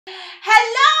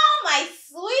Hello, my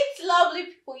sweet, lovely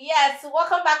people. Yes,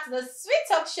 welcome back to the Sweet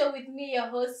Talk Show with me, your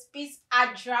host, Peace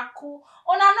Adraku.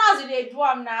 On know as we dey do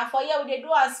am now. For here, we dey do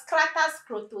as scratter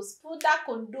scrotus, puda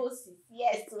condosis.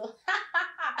 Yes, so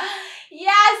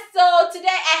yes. So today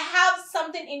I have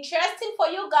something interesting for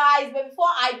you guys. But before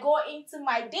I go into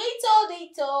my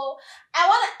detail, I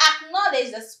want to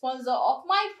acknowledge the sponsor of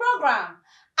my program,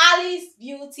 Alice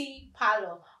Beauty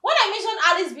Parlor. When I mention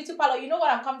Alice Beauty Parlor, you know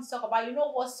what I'm coming to talk about. You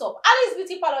know what's up. Alice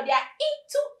Beauty Parlor, they are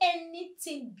into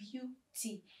anything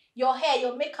beauty. Your hair,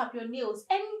 your makeup, your nails,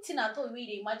 anything at all wey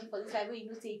you imagine for this life wey you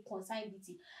know say e concern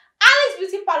beauty. Alice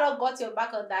Beauty Parlor got your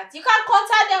back on that. You can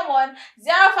contact them on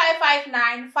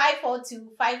 0559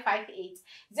 542 558.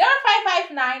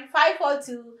 0559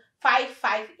 542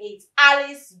 558.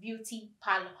 Alice Beauty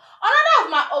Parlor. Another of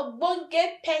my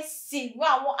ogbonge person wey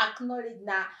I wan acknowledge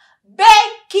now,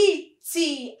 Becky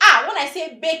T. When I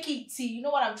say Becky T, you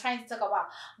know what I'm trying to talk about.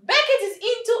 Becky is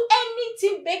into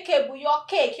anything bakeable, your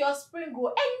cake, your spring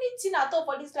roll, anything at all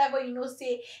for this level, you know,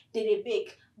 say they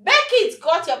bake. Becky's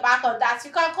got your back on that.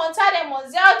 You can contact them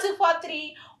on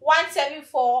 0243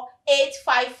 174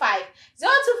 855.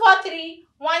 0243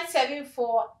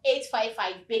 174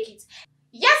 855. Bake it.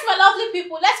 Yes, my lovely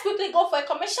people, let's quickly go for a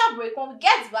commercial break. When we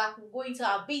get back, we'll go into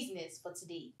our business for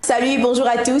today. Salut, bonjour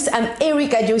à tous. I'm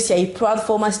Erika Josia, a proud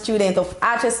former student of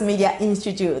Arches Media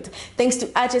Institute. Thanks to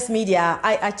Arches Media,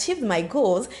 I achieved my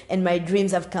goals and my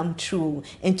dreams have come true.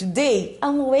 And today,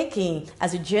 I'm working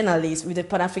as a journalist with the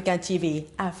Pan-African TV,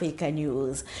 Africa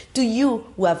News. To you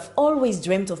who have always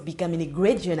dreamt of becoming a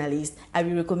great journalist, I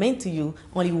will recommend to you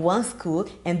only one school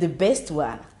and the best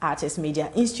one, Arches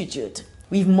Media Institute.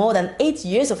 With more than 8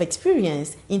 years of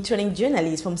experience in training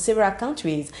journalists from several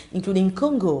countries, including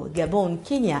Congo, Gabon,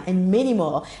 Kenya, and many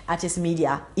more, Arches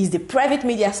Media is the private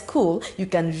media school you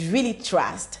can really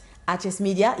trust. Arches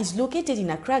Media is located in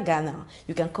Accra, Ghana.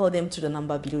 You can call them to the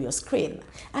number below your screen.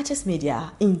 Arches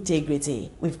Media,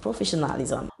 integrity with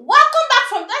professionalism. Welcome back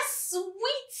from that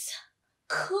sweet,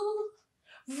 cool,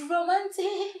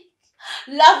 romantic,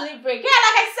 lovely break. Yeah,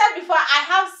 like I said before, I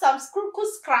have some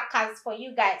scrucus crackers for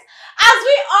you guys. As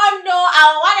we all know,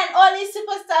 our one and only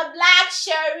superstar Black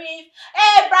Sherif,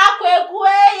 hey, blah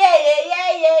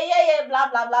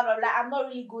blah blah blah blah. I'm not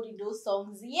really good in those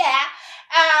songs. Yeah,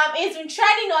 it's been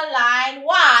trending online.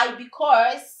 Why?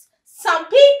 Because some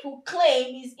people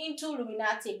claim he's into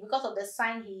Illuminati because of the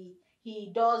sign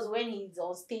he does when he's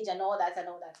on stage and all that.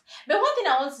 But one thing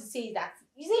I want to say is that,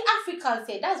 you see, Africans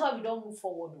say that's why we don't move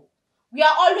forward. We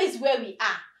are always where we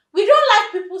are. We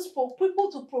don't like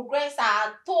people to progress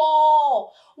at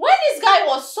all. When this guy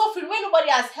was suffering, when nobody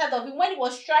has heard of him, when he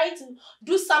was trying to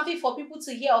do something for people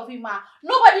to hear of him,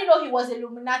 nobody know he was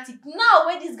Illuminati. Now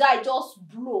when this guy just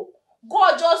blow,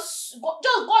 God just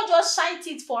shine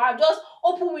it for him, just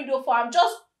open window for him,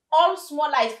 just all small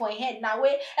light for him head. Now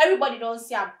where everybody don't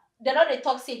see him, they know they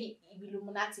talk say he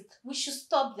Illuminati. We should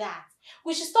stop that.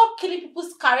 We should stop killing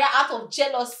people's career out of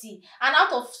jealousy and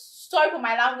out of, sorry for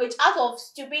my language, out of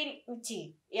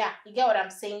stupidity. Yeah, you get what I'm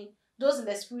saying? Those in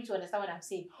the spirit will understand what I'm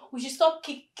saying. We should stop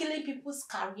killing people's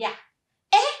career.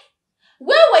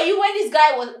 Where were you when this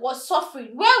guy was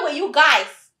suffering? Where were you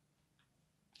guys?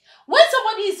 When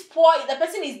somebody is poor, the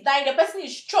person is dying, the person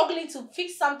is struggling to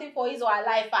fix something for his or her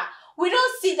life, we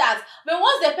don't see that. But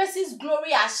once the person's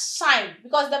glory has shined,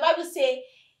 because the Bible says,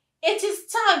 it is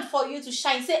time for you to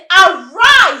shine. Say,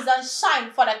 arise and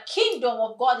shine, for the kingdom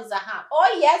of God is at hand.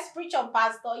 Oh yes, preach on,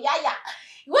 pastor. Yeah.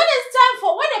 When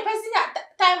the person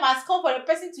time has come for the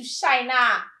person to shine,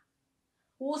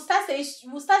 we'll start saying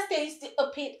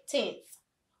stupid things,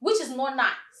 which is not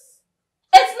nice.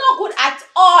 It's not good at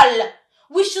all.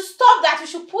 We should stop that. We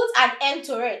should put an end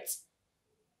to it.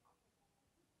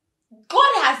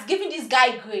 God has given this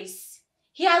guy grace.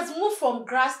 He has moved from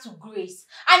grace to grace.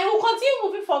 And he will continue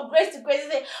moving from grace to grace. He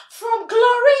say, from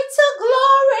glory to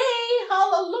glory.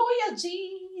 Hallelujah,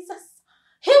 Jesus.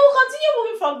 He will continue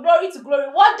moving from glory to glory,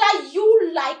 whether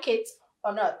you like it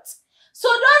or not. So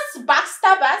those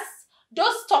backstabbers,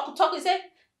 those talk, you say,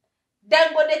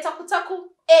 then go they taku.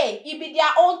 Hey, it be their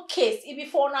own case. It be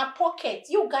for our pocket.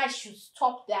 You guys should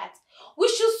stop that. We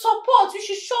should support. We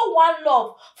should show one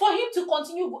love for him to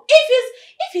continue.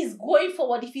 If he's going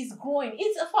forward, if he's growing,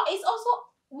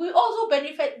 we also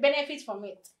benefit from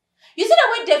it. You see the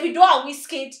way Davido and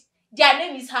Wizkid, their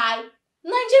name is high.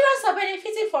 Nigerians are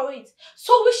benefiting for it.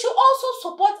 So we should also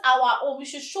support our own. We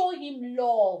should show him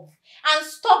love and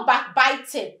stop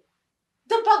backbiting.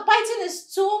 The backbiting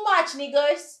is too much,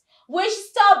 niggas. We should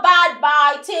stop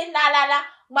backbiting.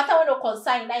 Matter when no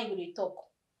concern, now you will talk.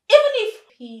 Even if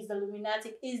he is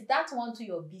Illuminati, is that one to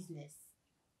your business?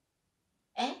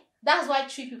 That's why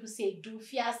three people say, do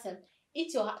fear them.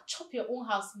 Chop your own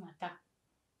house matter.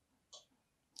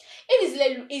 If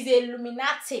it's a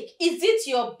luminatic, is it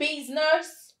your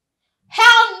business?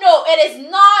 Hell no, it is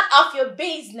none of your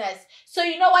business. So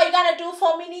you know what you gotta do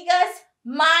for me, niggas?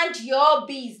 Mind your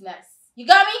business. You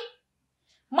got me?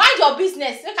 Mind your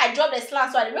business. Make I drop the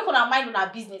slant so I make on mind on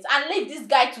our business and leave this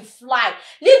guy to fly.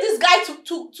 Leave this guy to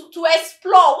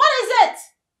explore. What is it?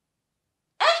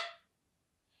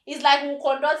 It's like we'll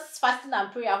conduct fasting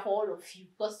and prayer for all of you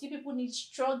because you people need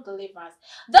strong deliverance.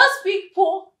 Those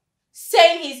people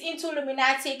saying he's into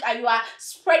Illuminati and you are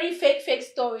spreading fake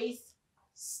stories,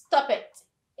 stop it.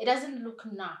 It doesn't look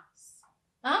nice.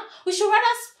 We should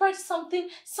rather spread something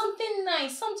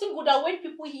nice, something good, that when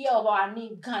people hear of our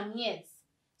name, Ghanaians,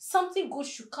 something good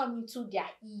should come into their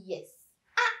ears.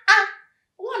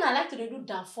 One I like to do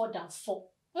than four.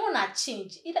 One I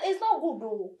change. It's not good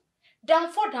though.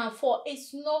 Than four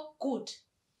is not good.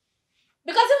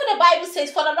 Because even the Bible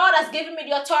says, for the Lord has given me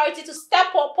the authority to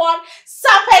step upon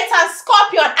serpents and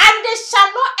scorpion, and they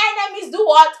shall no enemies do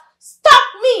what? Stop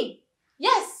me.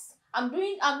 Yes, I'm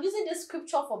using this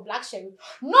scripture for Black Sherif.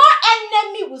 No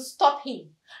enemy will stop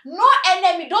him. No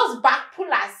enemy, those back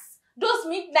pullers, those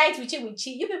midnight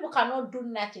witchy, you people cannot do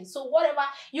nothing. So whatever,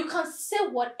 you can say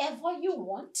whatever you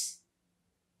want.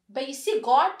 But you see,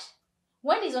 God,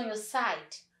 when he's on your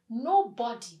side,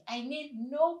 nobody, I mean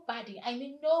no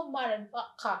man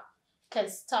can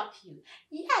stop you.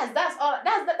 Yes, that's all.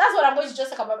 That's what I'm going to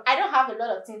just talk about. I don't have a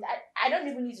lot of things. I don't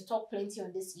even need to talk plenty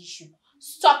on this issue.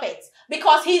 Stop it.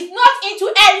 Because he's not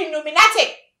into any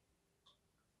Illuminati.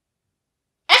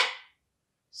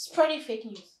 Spreading fake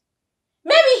news.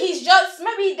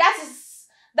 Maybe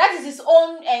that is his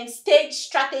own stage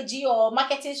strategy or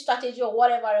marketing strategy or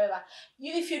whatever.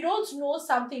 If you don't know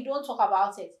something, don't talk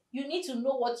about it. You need to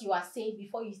know what you are saying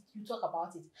before you talk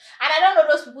about it. And I don't know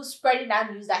those people spreading that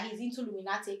news that he's into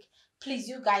Illuminati. Please,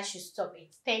 you guys should stop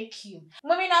it. Thank you.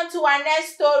 Moving on to our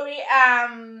next story.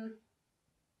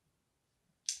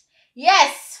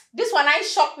 Yes, this one I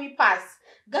shocked me past.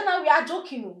 Ghana, we are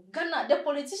joking. Ghana, the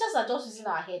politicians are just using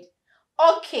our head.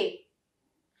 Okay.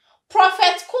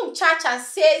 Prophet Kum Chacha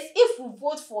says if we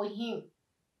vote for him,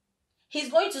 he's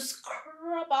going to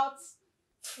scrub out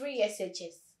free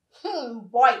SHS.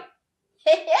 Boy.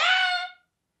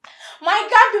 My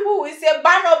God, people will say,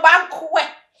 Bano Bankwe.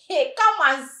 Hey, come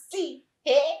and see.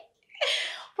 Hey.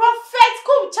 Prophet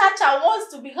Kum Chacha wants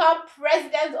to become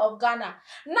president of Ghana.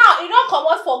 Now, he don't come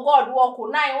out for God work.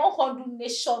 Now, he won't do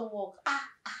nation work.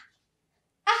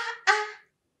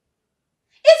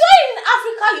 It's only in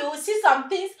Africa you will see some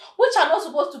things which are not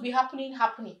supposed to be happening.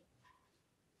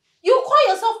 You call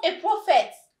yourself a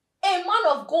prophet, a man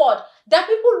of God, that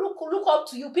people look up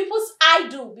to you. People's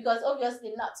idol, because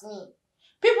obviously not me.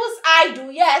 People's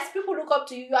idol, yes, people look up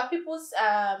to you. You are people's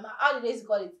how do they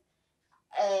call it?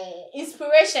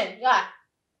 Inspiration, yeah.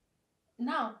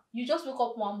 Now you just wake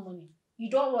up one morning. You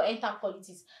don't want to enter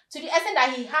politics to the extent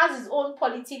that he has his own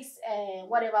politics,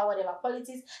 whatever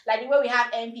politics, like the way we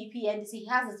have MPP and he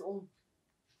has his own.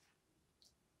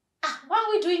 Why are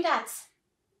we doing that?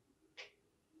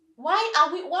 Why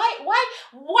would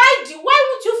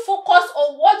you focus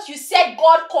on what you said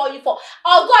God called you for?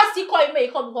 Or God still call you may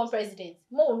come become president?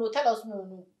 No, tell us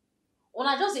no. When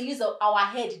I just use our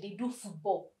head, they do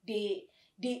football. They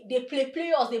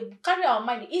play us, they carry our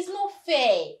mind. It's not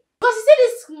fair. Because you see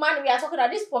this man we are talking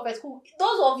about, this prophet,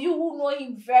 those of you who know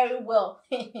him very well,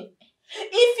 if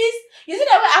it's, you see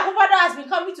the way Akufo-Addo has been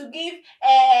coming to give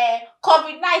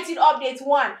COVID-19 update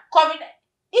one,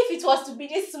 if it was to be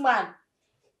this man,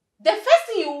 the first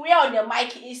thing you wear on your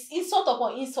mic is insult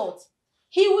upon insult.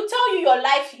 He will tell you your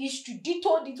life history,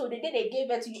 detail, the day they gave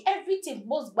it to you, everything,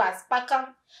 most bars,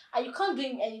 pakam, and you can't do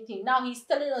him anything. Now he's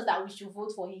telling us that we should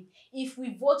vote for him. If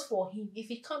we vote for him, if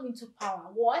he come into power,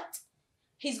 what?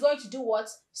 He's going to do what?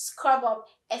 Scrub up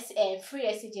free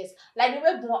SHS. Like the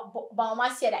way Bauma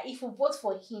said that if we vote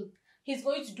for him, he's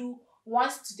going to do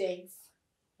one student,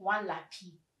 one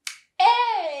lappy.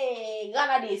 Hey,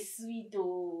 Ghana they sweet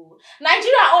though.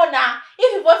 Nigeria owner,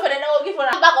 if you vote for them, they will give you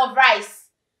a bag of rice,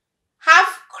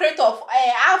 half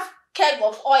keg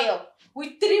of oil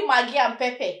with 3 Maggi and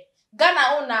pepper.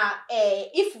 Ghana owner,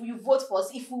 if you vote for us,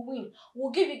 if we win,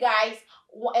 we'll give you guys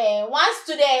one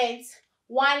student,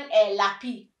 one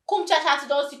lappy. Come Chacha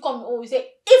don't see come we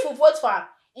say if we vote for him,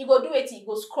 he go do it, he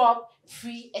go scrub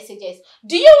free SHS.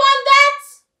 Do you want that?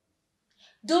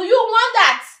 Do you want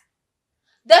that?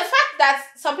 The fact that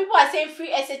some people are saying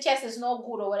free SHS is not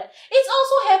good or whatever, it's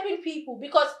also helping people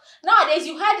because nowadays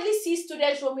you hardly see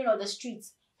students roaming on the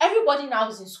streets. Everybody now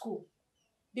is in school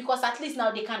because at least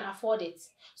now they can afford it.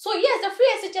 So yes, the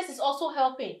free SHS is also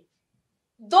helping.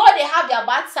 though they have their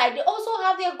bad side, they also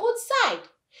have their good side.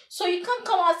 So you can't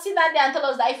come and sit down there and tell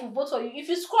us that if we vote for you, if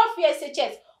you score for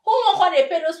SHS, who won't want to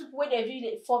pay those people when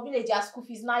they for villagers school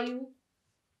fees? Now you.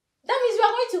 That means we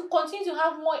are going to continue to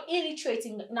have more illiterate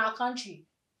in our country.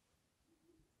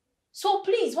 So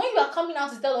please, when you are coming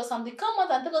out to tell us something, come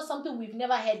out and tell us something we've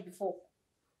never heard before.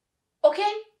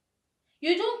 Okay?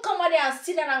 You don't come out there and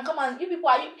sit down and come and you people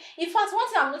are. In fact, one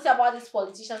thing I'm noticing about these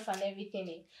politicians and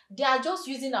everything, they are just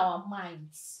using our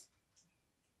minds.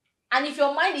 And if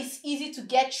your mind is easy to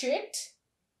get tricked,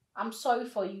 I'm sorry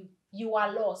for you. You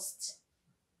are lost.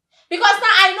 Because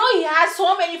now I know he has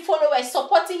so many followers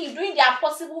supporting him, doing their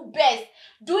possible best,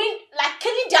 doing like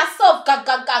killing themselves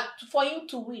for him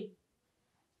to win.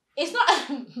 It's not it's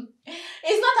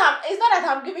not that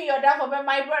I'm giving you a down for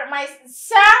my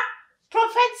sir,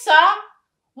 prophet sir,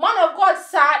 man of God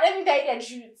sir, let me tell you the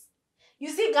truth. You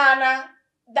see, Ghana,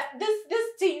 that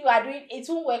this thing you are doing, it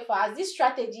won't work for us. This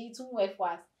strategy, it won't work for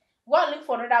us. Go and look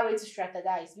for another way to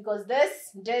strategize, because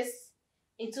this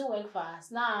it won't work for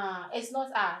us. Nah, it's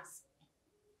not us.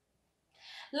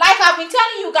 Like I've been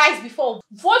telling you guys before,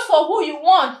 vote for who you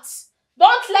want.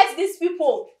 Don't let these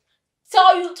people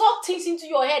tell you, talk things into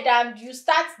your head and you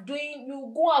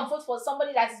go and vote for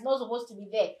somebody that is not supposed to be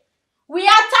there. We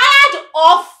are tired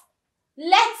of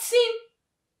letting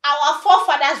our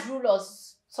forefathers rule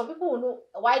us. Some people will know,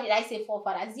 why did I say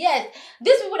forefathers? Yes,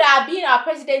 these people that are being our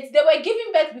presidents, they were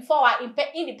giving birth before our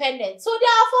independence. So they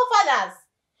are forefathers.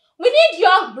 We need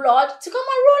young blood to come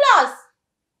and rule us.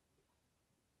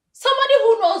 Somebody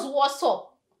who knows what's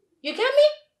up. You get me?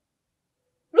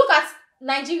 Look at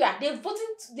Nigeria. They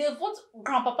vote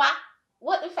grandpapa.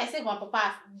 What if I say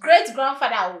grandpapa? Great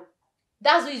grandfather.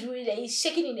 That's who is really there. He's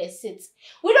shaking in his seat.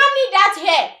 We don't need that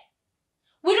here.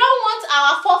 We don't want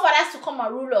our forefathers to come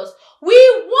and rule us. We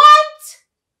want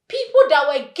people that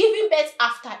were giving birth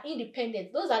after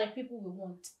independence. Those are the people we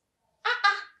want.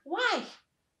 Why?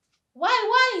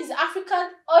 Why is African,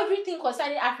 everything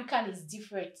concerning African is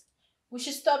different? We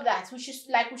should stop that. We should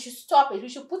stop it. We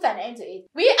should put an end to it.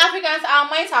 We Africans, our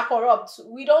minds are corrupt.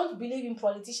 We don't believe in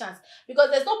politicians, because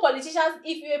there's no politicians.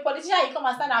 If you're a politician, you come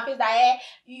and stand our face that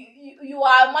you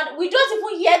are man. We don't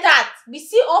even hear that. We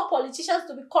see all politicians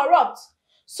to be corrupt.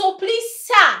 So please,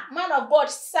 sir, man of God,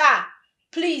 sir,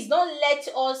 please don't let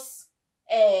us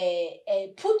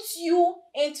put you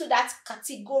into that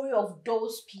category of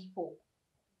those people.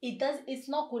 It's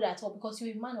not good at all, because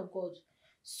you're a man of God.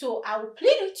 So I will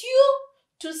plead with you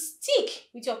to stick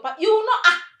with your part. You will not.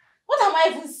 What am I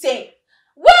even saying?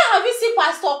 Where have you seen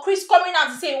Pastor Chris coming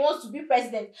out to say he wants to be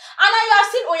president? And now you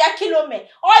have seen Oyakilome,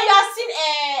 or you have seen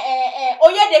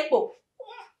Oyedepo.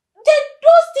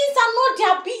 Those things are not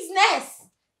their business.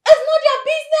 It's not their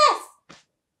business.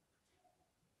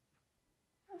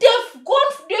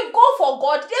 They've gone for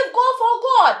God. They've gone for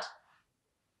God.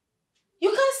 You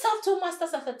can't serve two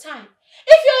masters at a time.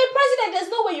 If you're a president,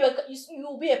 there's no way you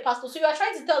will be a pastor. So you are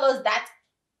trying to tell us that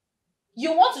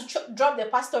you want to drop the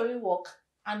pastoral work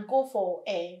and go for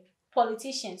a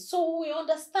politician. So we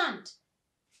understand.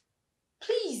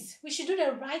 Please, we should do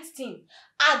the right thing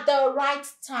at the right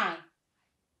time.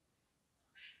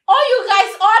 All you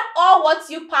guys, all what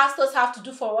you pastors have to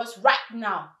do for us right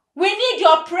now, we need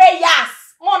your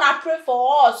prayers. Mona, pray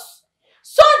for us,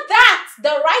 so that the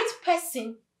right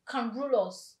person can rule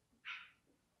us.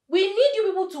 We need you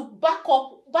people to back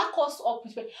us up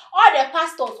with all the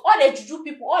pastors, all the juju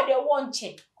people, all the one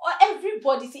check, or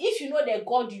everybody. See, if you know the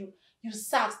God you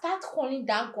serve, start calling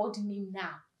that God name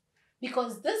now,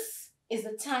 because this is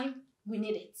the time we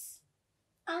need it.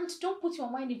 And don't put your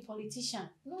mind in politician.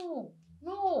 No.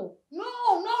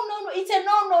 It's a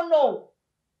no.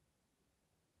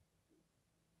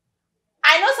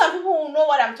 I know some people will know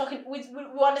what I'm talking. We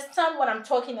understand what I'm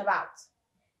talking about.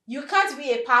 You can't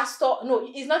be a pastor. No,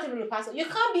 it's not even a pastor. You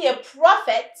can't be a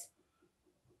prophet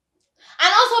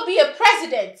and also be a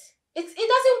president. It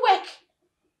doesn't work.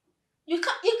 You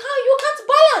can't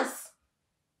balance.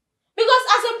 Because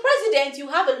as a president, you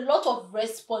have a lot of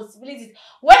responsibilities.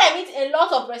 When I mean a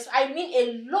lot of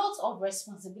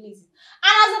responsibilities.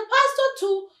 And as a pastor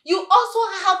too, you also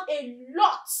have a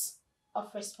lot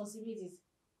of responsibilities.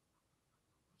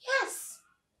 Yes.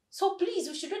 So please,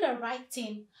 we should do the right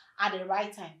thing at the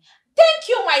right time. Thank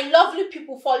you, my lovely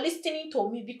people, for listening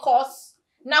to me, because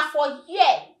now for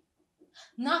year,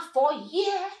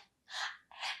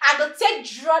 I go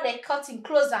draw the curtain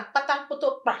closer.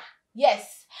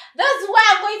 Yes, that's why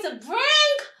I'm going to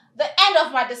bring the end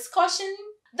of my discussion.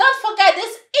 Don't forget,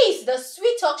 this is the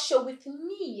Sweet Talk Show with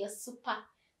me, your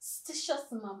superstitious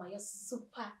mama, your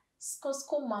super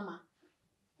mama.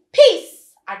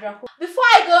 Peace Adrako. Before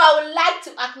I go, I would like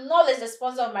to acknowledge the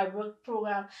sponsor of my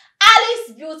program,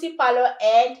 Alice Beauty Parlor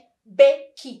and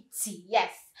Bake It.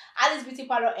 Yes, Alice Beauty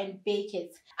Parlor and Bake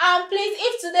It. Please,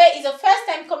 if today is the first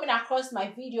time coming across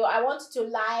my video, I want you to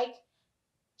like,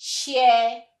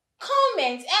 share,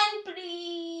 comment, and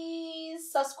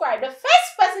please subscribe. The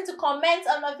first person to comment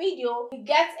on my video will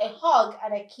get a hug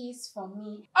and a kiss from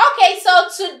me. Okay, so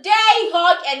today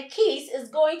hug and kiss is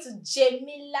going to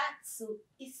Jamila to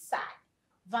Isai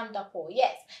Vanderpool.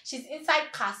 Yes, she's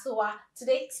inside Kasoa.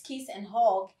 Today's kiss and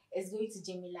hug is going to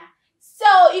Jamila. So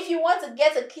if you want to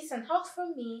get a kiss and hug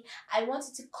from me, I want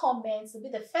you to comment, to be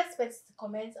the first person to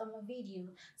comment on my video,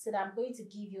 so that I'm going to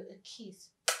give you a kiss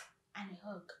and a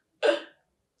hug.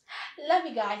 Love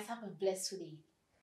you guys. Have a blessed day.